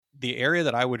the area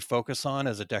that I would focus on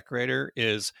as a decorator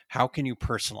is how can you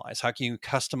personalize? How can you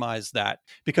customize that?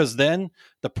 Because then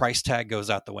the price tag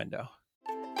goes out the window.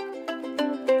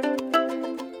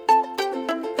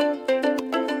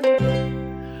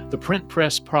 The Print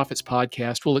Press Profits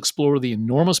podcast will explore the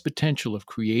enormous potential of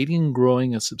creating and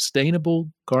growing a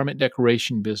sustainable garment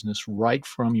decoration business right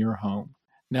from your home.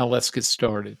 Now let's get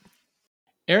started.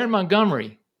 Aaron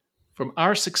Montgomery from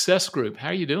Our Success Group. How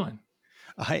are you doing?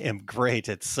 I am great.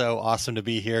 It's so awesome to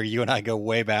be here. You and I go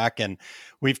way back and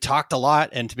we've talked a lot,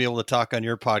 and to be able to talk on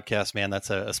your podcast, man, that's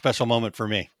a special moment for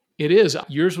me. It is.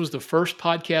 Yours was the first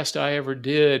podcast I ever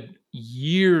did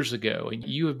years ago, and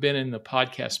you have been in the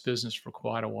podcast business for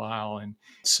quite a while. And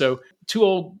so, two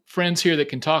old friends here that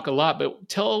can talk a lot, but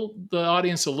tell the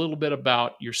audience a little bit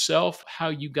about yourself, how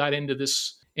you got into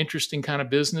this interesting kind of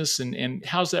business, and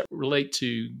how's that relate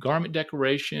to garment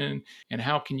decoration, and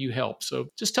how can you help? So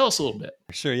just tell us a little bit.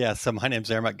 Sure. Yeah. So my name's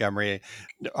Aaron Montgomery.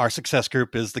 Our Success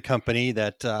Group is the company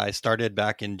that I started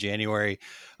back in January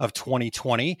of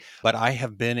 2020, but I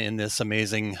have been in this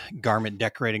amazing garment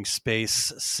decorating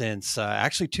space since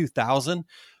actually 2000. It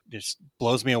just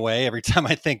blows me away every time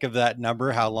I think of that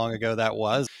number, how long ago that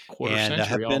was. Quarter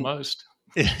century almost.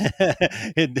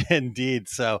 Indeed.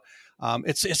 So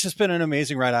it's just been an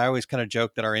amazing ride. I always kind of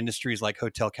joke that our industry is like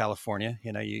Hotel California.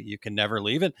 You know, you can never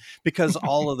leave it because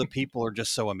all of the people are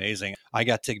just so amazing. I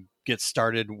got to get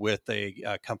started with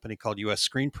a company called U.S.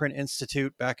 Screen Print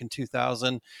Institute back in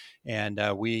 2000. And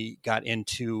we got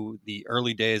into the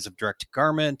early days of direct to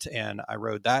garment, and I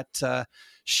rode that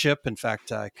ship. In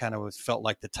fact, I kind of felt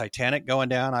like the Titanic going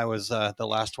down. I was the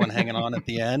last one hanging on at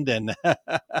the end. And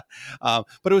but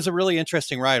it was a really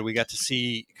interesting ride. We got to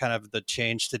see kind of the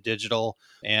change to digital.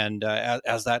 And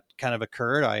as that kind of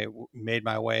occurred, I made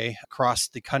my way across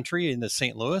the country into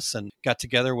St. Louis and got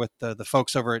together with the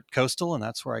folks over at Coastal. And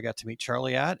that's where I got to meet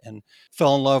Charlie at, and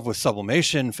fell in love with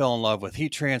sublimation, fell in love with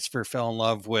heat transfer, fell in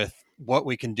love with what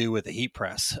we can do with the heat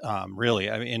press.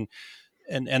 Really, I mean,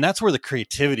 and that's where the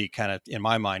creativity kind of, in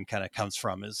my mind, kind of comes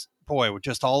from, is boy, with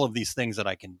just all of these things that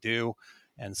I can do.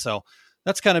 And so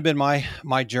that's kind of been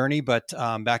my journey. But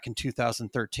back in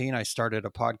 2013, I started a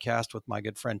podcast with my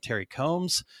good friend Terry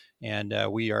Combs, and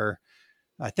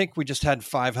I think we just had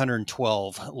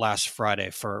 512 last Friday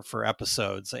for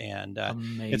episodes. And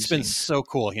it's been so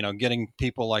cool, you know, getting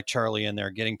people like Charlie in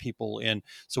there, getting people in.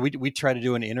 So we try to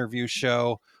do an interview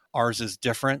show. Ours is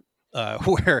different,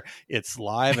 where it's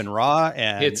live and raw,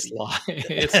 and it's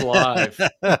live.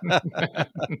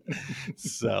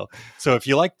 So if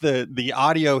you like the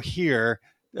audio here,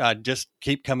 just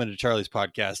keep coming to Charlie's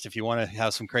podcast. If you want to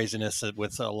have some craziness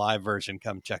with a live version,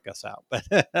 come check us out. But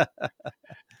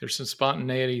there's some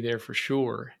spontaneity there for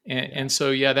sure. And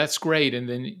so, yeah, that's great. And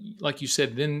then, like you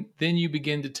said, then you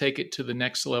begin to take it to the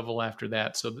next level after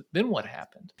that. So then what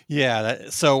happened? Yeah.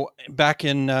 So back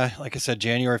in, like I said,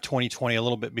 January of 2020, a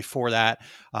little bit before that,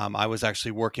 I was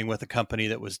actually working with a company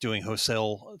that was doing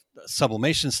wholesale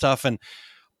sublimation stuff. And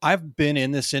I've been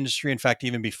in this industry. In fact,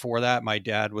 even before that, my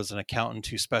dad was an accountant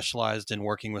who specialized in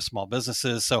working with small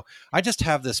businesses. So I just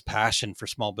have this passion for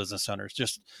small business owners,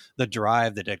 just the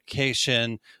drive, the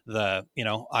dedication,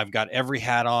 I've got every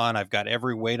hat on, I've got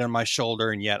every weight on my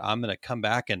shoulder, and yet I'm going to come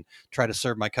back and try to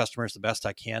serve my customers the best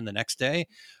I can the next day.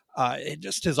 It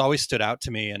just has always stood out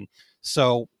to me. And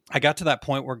so I got to that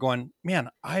point where going, man,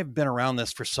 I've been around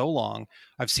this for so long.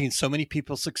 I've seen so many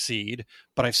people succeed,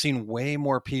 but I've seen way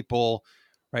more people.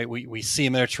 Right. We see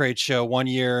them at a trade show 1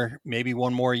 year, maybe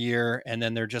one more year, and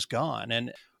then they're just gone.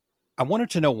 And I wanted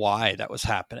to know why that was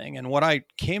happening. And what I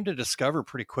came to discover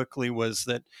pretty quickly was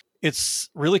that it's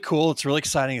really cool. It's really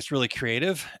exciting. It's really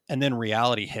creative. And then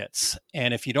reality hits.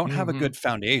 And if you don't have a good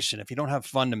foundation, if you don't have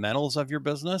fundamentals of your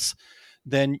business,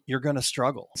 then you're going to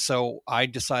struggle. So I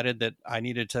decided that I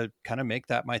needed to kind of make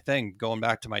that my thing, going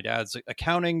back to my dad's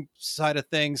accounting side of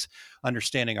things,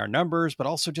 understanding our numbers, but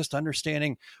also just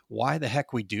understanding why the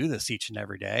heck we do this each and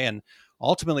every day. And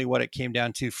ultimately what it came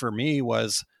down to for me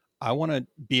was I want to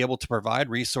be able to provide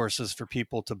resources for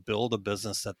people to build a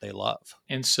business that they love.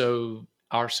 And so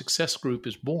Our Success Group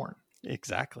is born.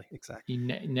 Exactly.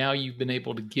 Now you've been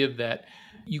able to give that.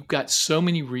 You've got so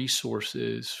many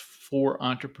resources for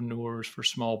entrepreneurs, for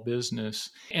small business.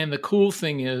 And the cool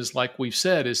thing is, like we've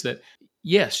said, is that,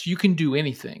 yes, you can do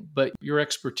anything, but your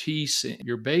expertise,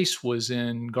 your base was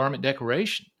in garment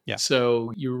decoration. Yeah.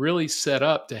 So you're really set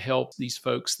up to help these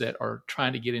folks that are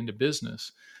trying to get into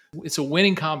business. It's a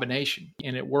winning combination,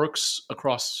 and it works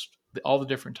across all the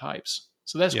different types.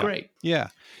 So that's Yeah. great. Yeah.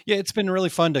 Yeah. It's been really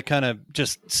fun to kind of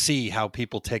just see how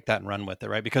people take that and run with it,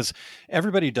 right? Because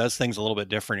everybody does things a little bit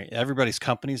different. Everybody's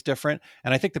company is different.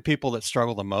 And I think the people that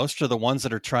struggle the most are the ones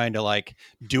that are trying to like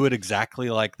do it exactly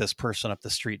like this person up the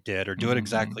street did, or do it Hmm.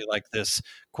 exactly like this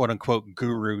quote unquote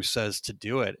guru says to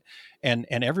do it. And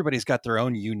everybody's got their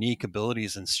own unique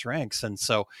abilities and strengths. And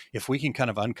so if we can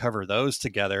kind of uncover those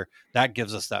together, that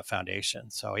gives us that foundation.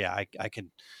 So yeah, I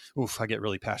can, I get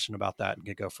really passionate about that and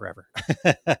could go forever.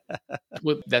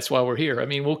 Well, that's why we're here. I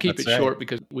mean, we'll keep That's it right. short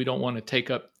because we don't want to take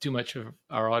up too much of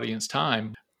our audience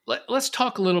time. Let's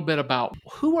talk a little bit about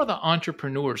who are the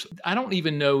entrepreneurs. I don't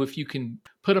even know if you can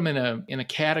put them in a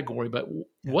category, but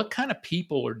Yeah. what kind of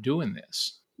people are doing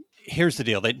this? Here's the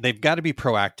deal. They've got to be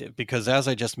proactive because as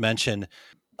I just mentioned,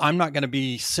 I'm not going to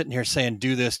be sitting here saying,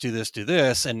 do this, do this, do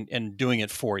this, and doing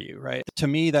it for you. Right. To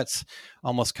me, that's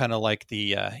almost kind of like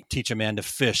the teach a man to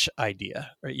fish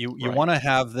idea, right? You Right. want to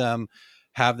have them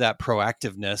have that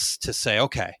proactiveness to say,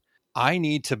 okay, I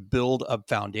need to build a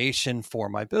foundation for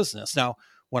my business. Now,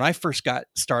 when I first got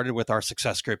started with our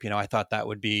success group, I thought that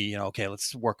would be, okay,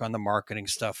 let's work on the marketing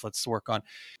stuff. Let's work on,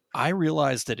 I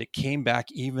realized that it came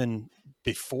back even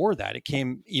before that. It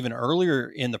came even earlier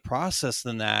in the process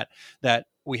than that, that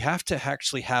we have to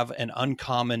actually have an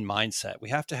uncommon mindset. We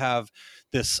have to have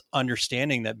this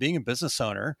understanding that being a business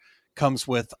owner comes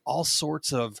with all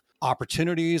sorts of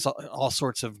opportunities, all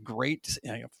sorts of great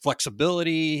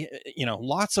flexibility,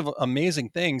 lots of amazing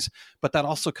things, but that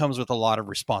also comes with a lot of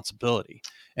responsibility.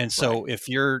 And Right. so if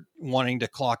you're wanting to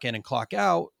clock in and clock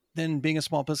out, then being a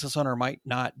small business owner might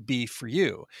not be for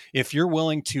you. If you're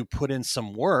willing to put in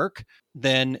some work,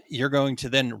 then you're going to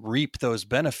then reap those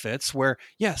benefits where,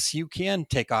 yes, you can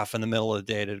take off in the middle of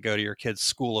the day to go to your kid's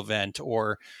school event,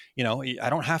 or, I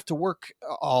don't have to work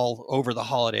all over the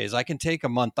holidays. I can take a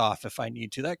month off if I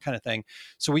need to, that kind of thing.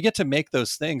 So we get to make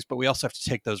those things, but we also have to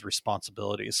take those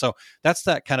responsibilities. So that's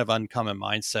that kind of uncommon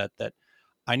mindset that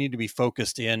I need to be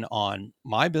focused in on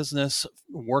my business,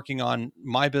 working on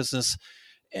my business,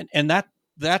 and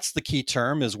that's the key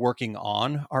term, is working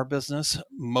on our business.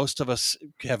 Most of us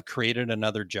have created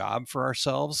another job for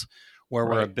ourselves where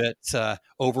we're a Right. bit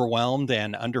overwhelmed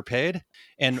and underpaid.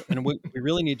 And what we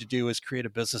really need to do is create a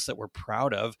business that we're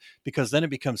proud of, because then it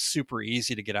becomes super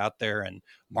easy to get out there and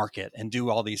market and do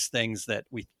all these things that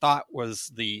we thought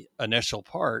was the initial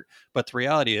part. But the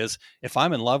reality is, if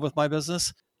I'm in love with my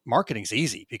business, marketing's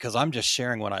easy because I'm just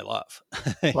sharing what I love.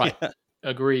 Right. Yeah.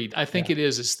 Agreed. I think Yeah, it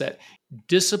is that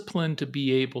discipline to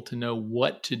be able to know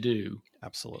what to do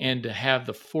absolutely. and to have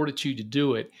the fortitude to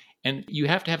do it. And you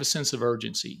have to have a sense of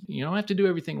urgency. You don't have to do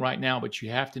everything right now, but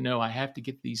you have to know I have to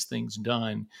get these things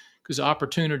done because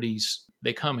opportunities,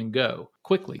 they come and go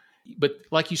quickly. But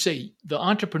like you say, the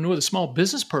entrepreneur, the small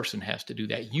business person has to do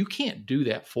that. You can't do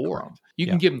that for them. Correct. You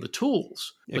can Yeah, give them the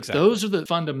tools, but exactly. those are the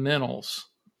fundamentals,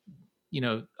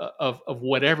 of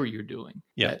whatever you're doing.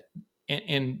 Yeah. That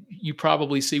and you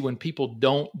probably see when people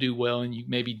don't do well, and you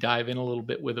maybe dive in a little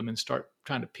bit with them and start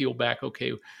trying to peel back.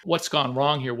 Okay, what's gone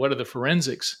wrong here? What are the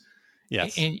forensics?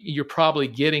 Yes. And you're probably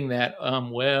getting that.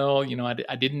 Well,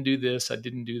 I didn't do this, I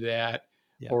didn't do that,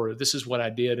 Yeah. or this is what I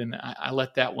did, and I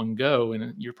let that one go.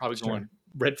 And you're probably Sure. going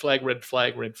red flag, red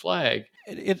flag, red flag.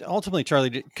 It ultimately,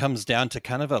 Charlie, comes down to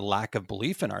kind of a lack of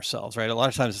belief in ourselves, right? A lot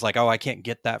of times it's like, oh, I can't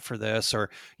get that for this, or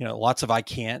lots of I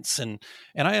can'ts, and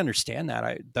I understand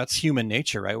that. That's human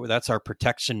nature, right? That's our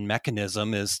protection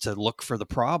mechanism, is to look for the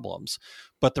problems.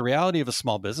 But the reality of a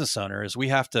small business owner is we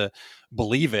have to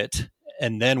believe it,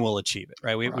 and then we'll achieve it,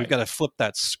 right? We've Right. got to flip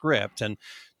that script. And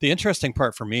the interesting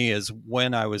part for me is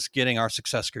when I was getting our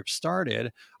success group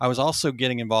started, I was also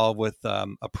getting involved with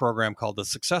a program called the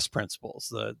Success Principles.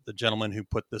 The gentleman who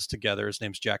put this together, his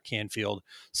name's Jack Canfield.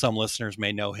 Some listeners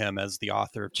may know him as the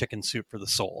author of Chicken Soup for the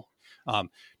Soul. Now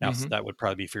Hmm. that would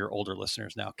probably be for your older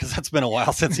listeners now, because that's been a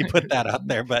while since he put that out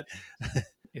there, but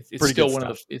It's pretty good still one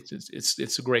of the stuff.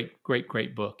 it's a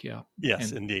great book. Yeah. Yes,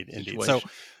 And indeed, indeed. So situation.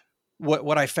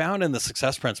 what I found in the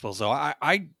Success Principles, though,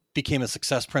 I became a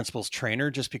Success Principles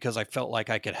trainer just because I felt like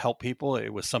I could help people. It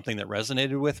was something that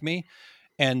resonated with me.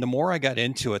 And the more I got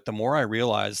into it, the more I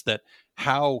realized that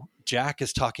how Jack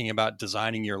is talking about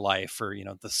designing your life, or,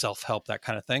 the self-help, that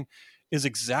kind of thing, is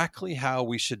exactly how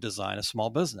we should design a small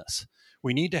business.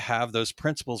 We need to have those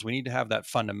principles. We need to have that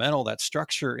fundamental, that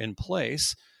structure in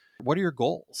place. What are your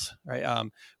goals, right? Right.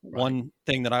 One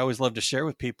thing that I always love to share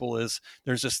with people is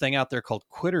there's this thing out there called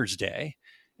Quitter's Day.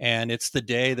 And it's the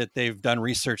day that they've done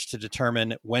research to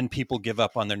determine when people give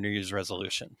up on their New Year's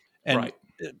resolution. And Right.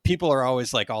 people are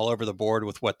always like all over the board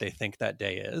with what they think that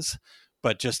day is.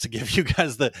 But just to give you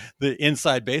guys the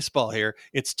inside baseball here,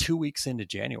 it's 2 weeks into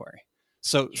January.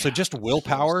 So Yeah, just that's what I was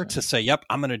willpower to thinking. say, yep,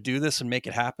 I'm going to do this and make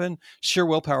it happen. Sure,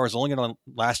 willpower is only going to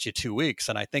last you 2 weeks.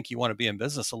 And I think you want to be in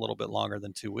business a little bit longer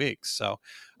than 2 weeks. So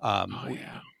Oh we,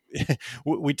 yeah.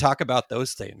 we talk about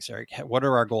those things, right? What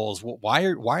are our goals? Why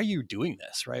are you doing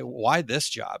this, right? Why this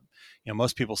job?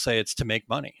 Most people say it's to make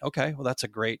money. Okay, well, that's a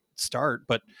great start,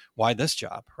 but why this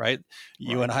job, right?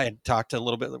 You and Right. I had talked a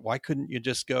little bit. Why couldn't you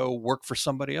just go work for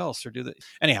somebody else or do that?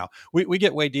 Anyhow, we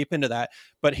get way deep into that.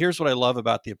 But here's what I love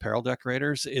about the apparel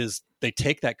decorators is they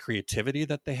take that creativity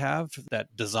that they have,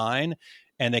 that design,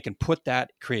 and they can put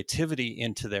that creativity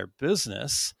into their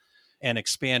business and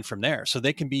expand from there. So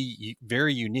they can be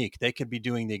very unique. They could be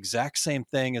doing the exact same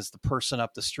thing as the person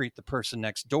up the street, the person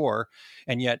next door,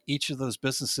 and yet each of those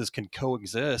businesses can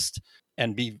coexist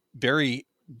and be very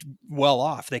well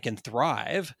off. They can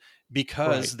thrive Right.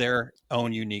 because their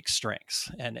own unique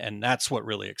strengths. And that's what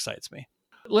really excites me.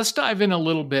 Let's dive in a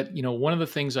little bit. One of the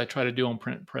things I try to do on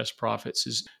Print Press Profits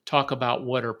is talk about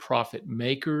what are profit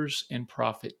makers and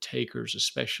profit takers,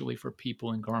 especially for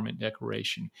people in garment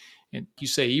decoration. And you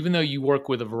say, even though you work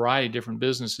with a variety of different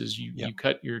businesses, you Yeah. you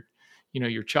cut your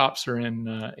chops are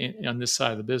on this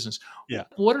side of the business. Yeah.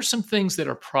 What are some things that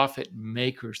are profit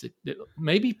makers that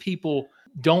maybe people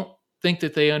don't think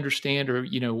that they understand, or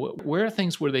where are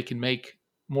things where they can make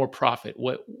more profit?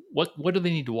 What do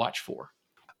they need to watch for?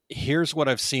 Here's what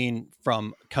I've seen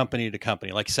from company to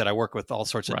company. Like I said, I work with all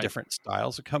sorts of Right. different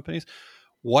styles of companies.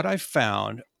 What I've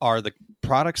found are the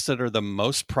products that are the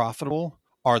most profitable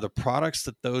are the products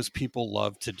that those people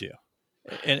love to do.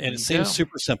 And There it you seems go.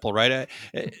 super simple, right?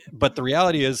 But the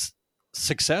reality is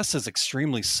success is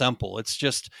extremely simple. It's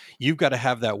just you've got to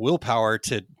have that willpower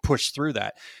to push through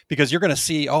that because you're going to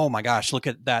see, oh my gosh, look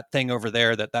at that thing over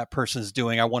there that person's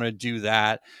doing. I want to do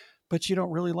that. But you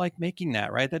don't really like making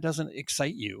that, right? That doesn't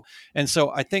excite you. And so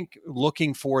I think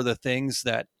looking for the things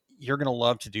that you're going to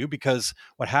love to do, because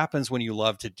what happens when you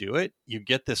love to do it, you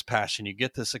get this passion, you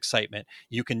get this excitement,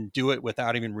 you can do it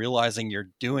without even realizing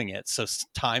you're doing it. So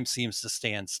time seems to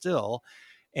stand still,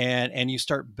 and you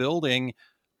start building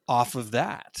off of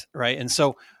that, right? And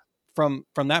so from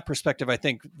that perspective, I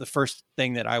think the first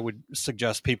thing that I would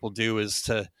suggest people do is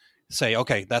to say,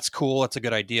 okay, that's cool, that's a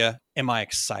good idea. Am I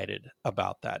excited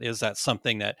about that? Is that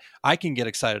something that I can get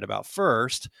excited about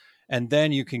first, and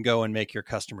then you can go and make your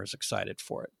customers excited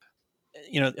for it?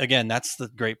 Again, that's the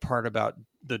great part about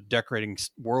the decorating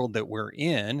world that we're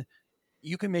in.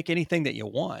 You can make anything that you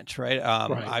want, right?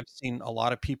 Right. I've seen a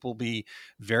lot of people be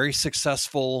very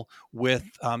successful with,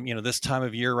 this time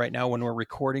of year right now when we're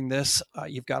recording this,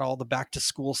 you've got all the back to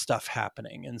school stuff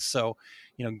happening. And so,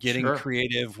 getting Sure.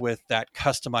 creative with that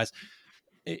customized.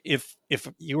 If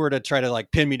you were to try to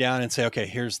like pin me down and say, okay,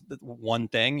 here's the one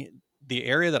thing, the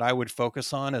area that I would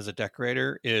focus on as a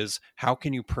decorator is how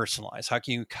can you personalize? How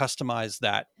can you customize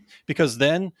that? Because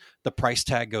then the price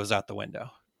tag goes out the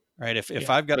window, right? If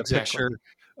Yeah, I've got a exactly. picture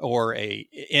or a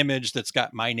image that's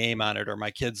got my name on it or my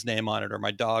kid's name on it or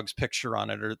my dog's picture on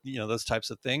it or those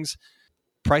types of things,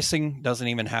 pricing doesn't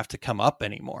even have to come up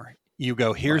anymore. You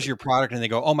go, here's Right. your product, and they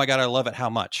go, oh my God, I love it.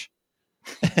 How much?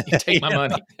 You take my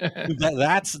money.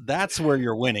 That's where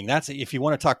you're winning. That's if you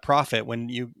want to talk profit, when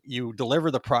you deliver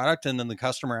the product and then the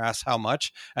customer asks how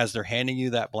much as they're handing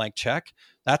you that blank check,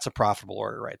 that's a profitable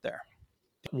order right there.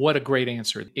 What a great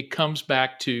answer. It comes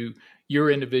back to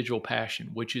your individual passion,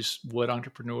 which is what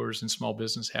entrepreneurs and small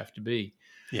business have to be.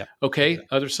 Yep. Okay,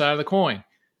 Exactly. other side of the coin.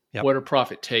 Yep. What are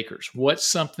profit takers? What's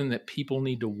something that people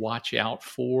need to watch out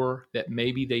for that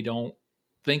maybe they don't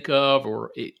think of,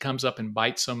 or it comes up and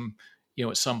bites them,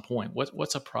 at some point?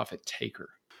 What's a profit taker?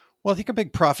 Well, I think a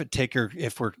big profit taker,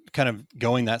 if we're kind of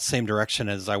going that same direction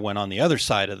as I went on the other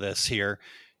side of this here,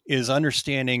 is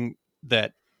understanding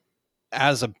that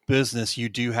as a business, you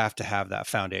do have to have that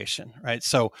foundation, right?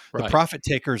 So the Right. profit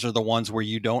takers are the ones where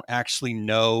you don't actually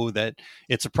know that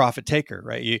it's a profit taker,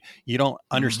 right? You don't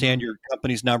understand Hmm. your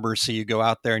company's numbers, so you go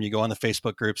out there and you go on the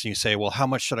Facebook groups and you say, "Well, how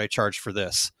much should I charge for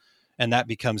this?" And that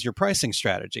becomes your pricing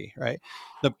strategy, right?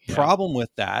 The Yeah. problem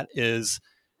with that is,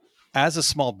 as a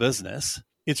small business,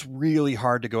 it's really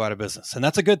hard to go out of business, and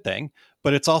that's a good thing.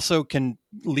 But it's also can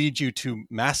lead you to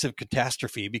massive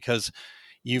catastrophe because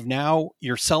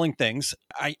you're selling things.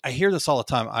 I hear this all the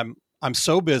time. I'm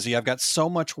so busy. I've got so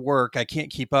much work. I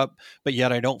can't keep up, but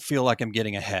yet I don't feel like I'm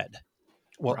getting ahead.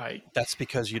 Well, Right. that's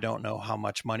because you don't know how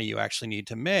much money you actually need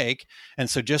to make. And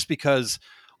so just because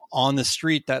on the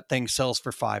street that thing sells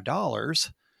for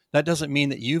 $5, that doesn't mean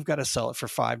that you've got to sell it for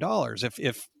 $5.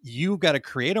 If you've got to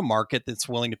create a market that's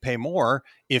willing to pay more,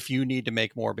 if you need to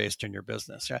make more based on your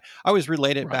business. I always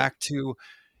relate it Right. back to,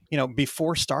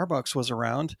 before Starbucks was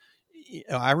around,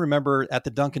 I remember at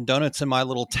the Dunkin' Donuts in my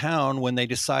little town when they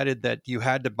decided that you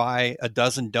had to buy a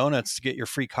dozen donuts to get your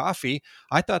free coffee.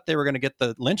 I thought they were going to get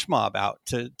the lynch mob out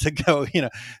to go,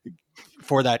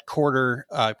 for that quarter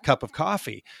cup of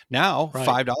coffee. Now,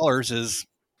 Right. $5 is,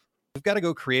 we've got to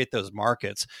go create those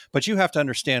markets, but you have to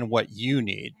understand what you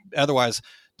need. Otherwise,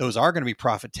 those are going to be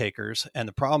profit takers. And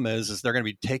the problem is they're going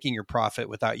to be taking your profit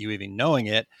without you even knowing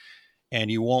it. And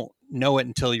you won't know it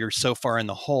until you're so far in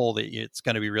the hole that it's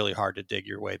going to be really hard to dig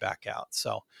your way back out.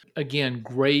 So Again,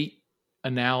 great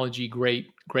analogy, great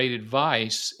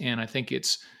advice. And I think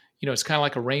it's kind of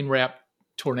like a rain wrap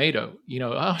tornado.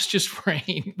 Oh, it's just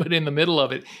rain, but in the middle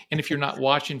of it. And if you're not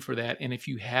watching for that, and if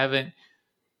you haven't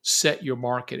set your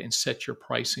market and set your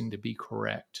pricing to be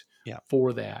correct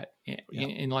for that.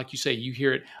 And like you say, you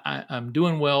hear it, I'm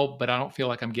doing well, but I don't feel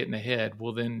like I'm getting ahead.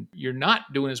 Well, then you're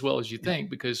not doing as well as you think,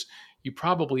 because you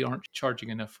probably aren't charging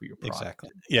enough for your product. Exactly.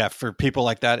 Yeah. For people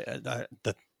like that,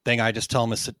 the thing I just tell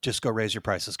them is to just go raise your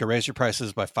prices. Go raise your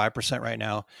prices by 5% right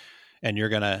now. And you're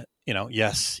going to,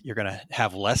 yes, you're going to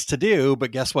have less to do,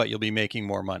 but guess what? You'll be making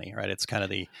more money, right? It's kind of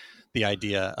the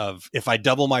idea of, if I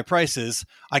double my prices,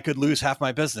 I could lose half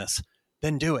my business.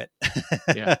 Then do it.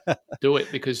 Yeah, do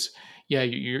it, because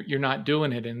you're not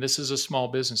doing it. And this is a small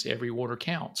business. Every order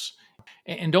counts.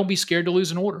 And don't be scared to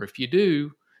lose an order. If you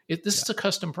do, this is a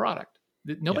custom product.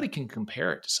 Nobody can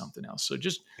compare it to something else. So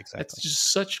that's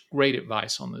just such great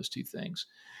advice on those two things.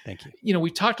 Thank you.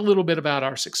 We talked a little bit about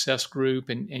our success group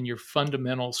and your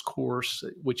fundamentals course,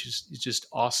 which is just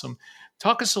awesome.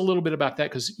 Talk us a little bit about that,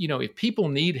 because, if people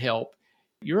need help,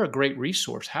 you're a great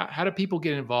resource. How do people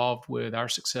get involved with our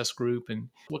success group, and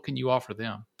what can you offer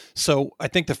them? So I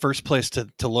think the first place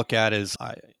to look at is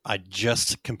I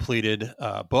just completed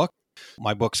a book.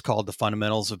 My book's called The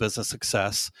Fundamentals of Business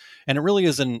Success, and it really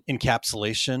is an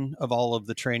encapsulation of all of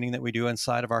the training that we do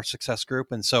inside of our success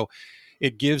group. And so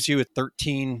it gives you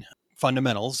 13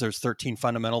 fundamentals. There's 13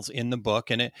 fundamentals in the book,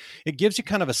 and it gives you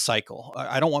kind of a cycle.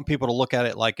 I don't want people to look at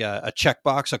it like a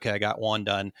checkbox. Okay, I got one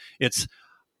done. It's,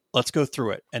 let's go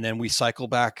through it. And then we cycle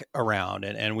back around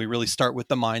and we really start with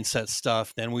the mindset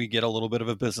stuff. Then we get a little bit of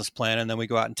a business plan, and then we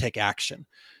go out and take action.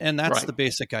 And that's the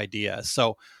basic idea.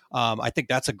 So I think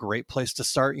that's a great place to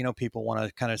start. People want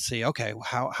to kind of see, okay,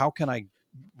 how can I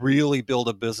really build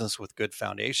a business with good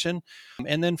foundation?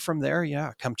 And then from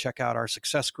there, come check out our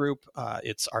success group.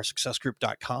 It's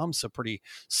oursuccessgroup.com. So pretty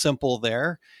simple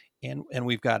there. And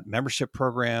we've got membership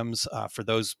programs for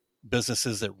those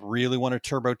businesses that really want to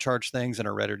turbocharge things and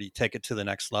are ready to take it to the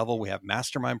next level. We have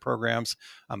mastermind programs.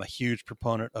 I'm a huge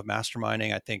proponent of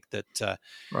masterminding. I think that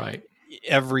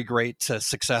every great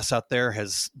success out there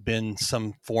has been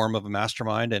some form of a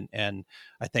mastermind. And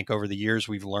I think over the years,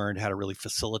 we've learned how to really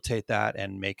facilitate that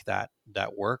and make that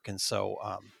work. And so,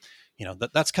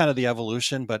 that's kind of the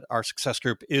evolution, but our success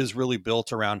group is really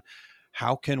built around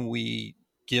how can we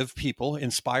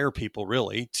inspire people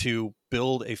really to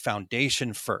build a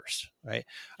foundation first, right?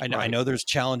 I know there's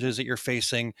challenges that you're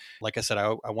facing. Like I said,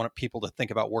 I want people to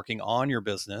think about working on your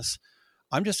business.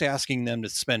 I'm just asking them to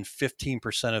spend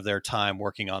 15% of their time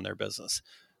working on their business.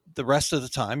 The rest of the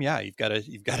time, you've got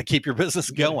to keep your business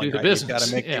going. Right? You've got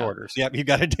to make the orders. You've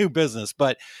got to do business.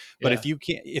 But if you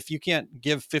can't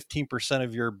give 15%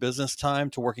 of your business time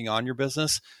to working on your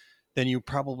business, then you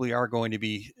probably are going to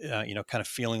be, kind of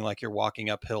feeling like you're walking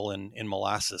uphill in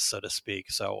molasses, so to speak.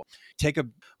 So take a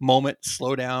moment,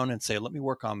 slow down and say, let me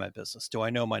work on my business. Do I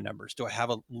know my numbers? Do I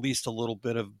have at least a little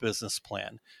bit of business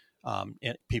plan? And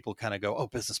people kind of go, oh,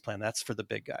 business plan, that's for the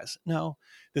big guys. No,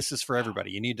 this is for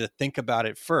everybody. You need to think about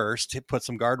it first, to put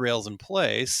some guardrails in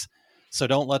place. So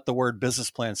don't let the word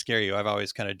business plan scare you. I've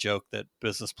always kind of joked that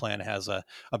business plan has a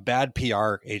bad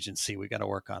PR agency. We got to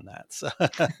work on that. So,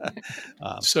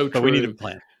 so true. But we need a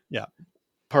plan. Yeah.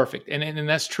 Perfect. And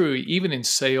that's true. Even in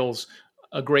sales,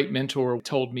 a great mentor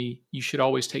told me you should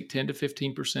always take 10 to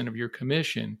 15% of your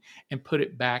commission and put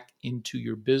it back into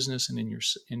your business and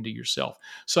into yourself.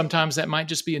 Sometimes that might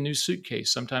just be a new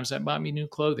suitcase. Sometimes that might be new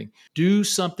clothing. Do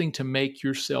something to make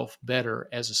yourself better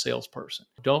as a salesperson.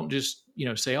 Don't just,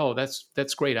 say, oh,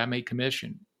 that's great. I made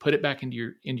commission. Put it back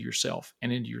into yourself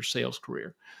and into your sales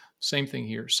career. Same thing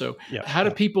here. So how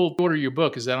do people order your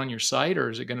book? Is that on your site,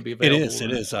 or is it going to be available?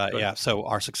 It is. So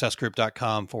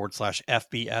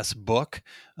oursuccessgroup.com/FBS book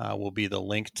will be the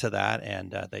link to that.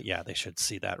 And they should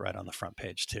see that right on the front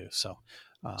page too. So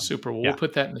super. Well, we'll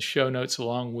put that in the show notes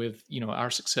along with, our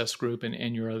success group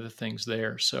and your other things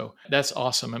there. So that's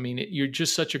awesome. I mean, you're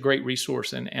just such a great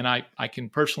resource, and I can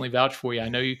personally vouch for you. I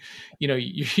know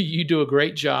you do a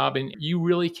great job, and you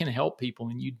really can help people,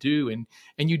 and you do, and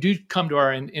you do come to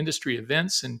our industry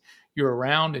events, and you're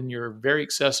around and you're very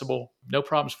accessible. No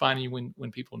problems finding you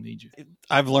when people need you.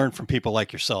 I've learned from people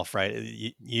like yourself, right?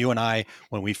 You and I,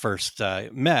 when we first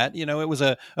met, it was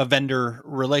a vendor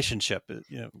relationship, was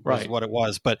Right. what it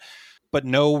was. But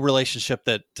no relationship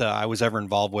that I was ever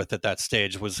involved with at that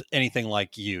stage was anything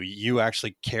like you. You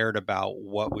actually cared about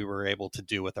what we were able to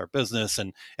do with our business,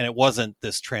 and it wasn't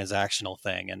this transactional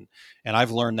thing. And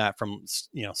I've learned that from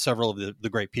several of the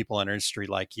great people in our industry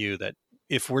like you, that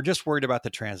if we're just worried about the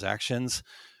transactions,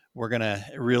 we're going to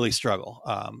really struggle.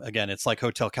 Again, it's like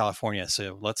Hotel California.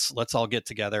 So let's all get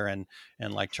together, and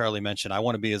like Charlie mentioned, I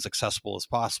want to be as accessible as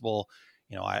possible.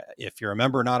 If you're a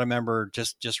member or not a member,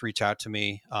 just reach out to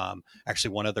me.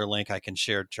 Actually, one other link I can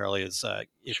share, Charlie, is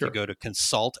if Sure. you go to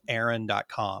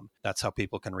consultaaron.com, that's how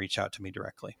people can reach out to me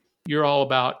directly. You're all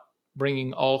about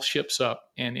bringing all ships up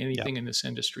and anything Yep. in this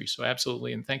industry. So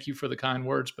absolutely. And thank you for the kind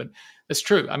words, but that's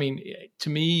true. I mean, to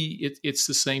me, it's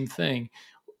the same thing.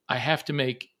 I have to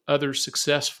make others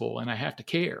successful and I have to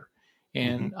care.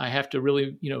 And I have to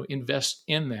really, invest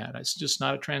in that. It's just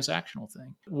not a transactional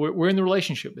thing. We're in the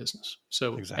relationship business.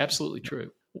 So Exactly. Absolutely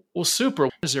true. Well, super.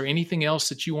 Is there anything else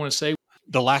that you want to say?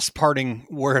 The last parting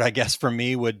word, I guess, for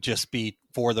me would just be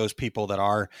for those people that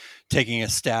are taking a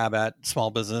stab at small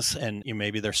business and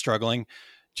maybe they're struggling,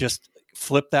 just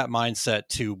flip that mindset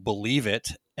to believe it,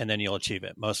 and then you'll achieve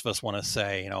it. Most of us want to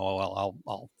say, well,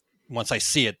 I'll once I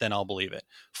see it, then I'll believe it.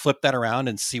 Flip that around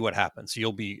and see what happens.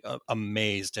 You'll be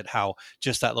amazed at how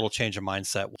just that little change of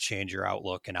mindset will change your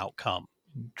outlook and outcome.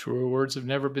 Truer words have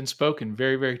never been spoken.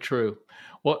 Very, very true.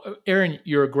 Well, Aaron,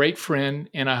 you're a great friend,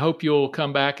 and I hope you'll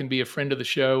come back and be a friend of the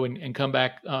show and come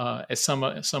back at some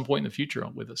point in the future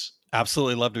with us.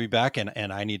 Absolutely love to be back, and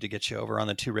I need to get you over on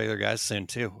the Two Regular Guys soon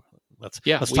too. Let's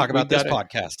talk about this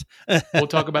podcast. We'll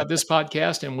talk about this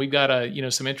podcast, and we've got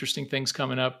some interesting things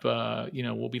coming up.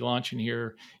 We'll be launching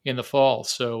here in the fall.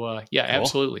 So cool.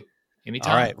 Absolutely.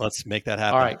 Anytime. All right, let's make that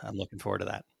happen. All right. I'm looking forward to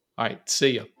that. All right.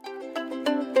 See you.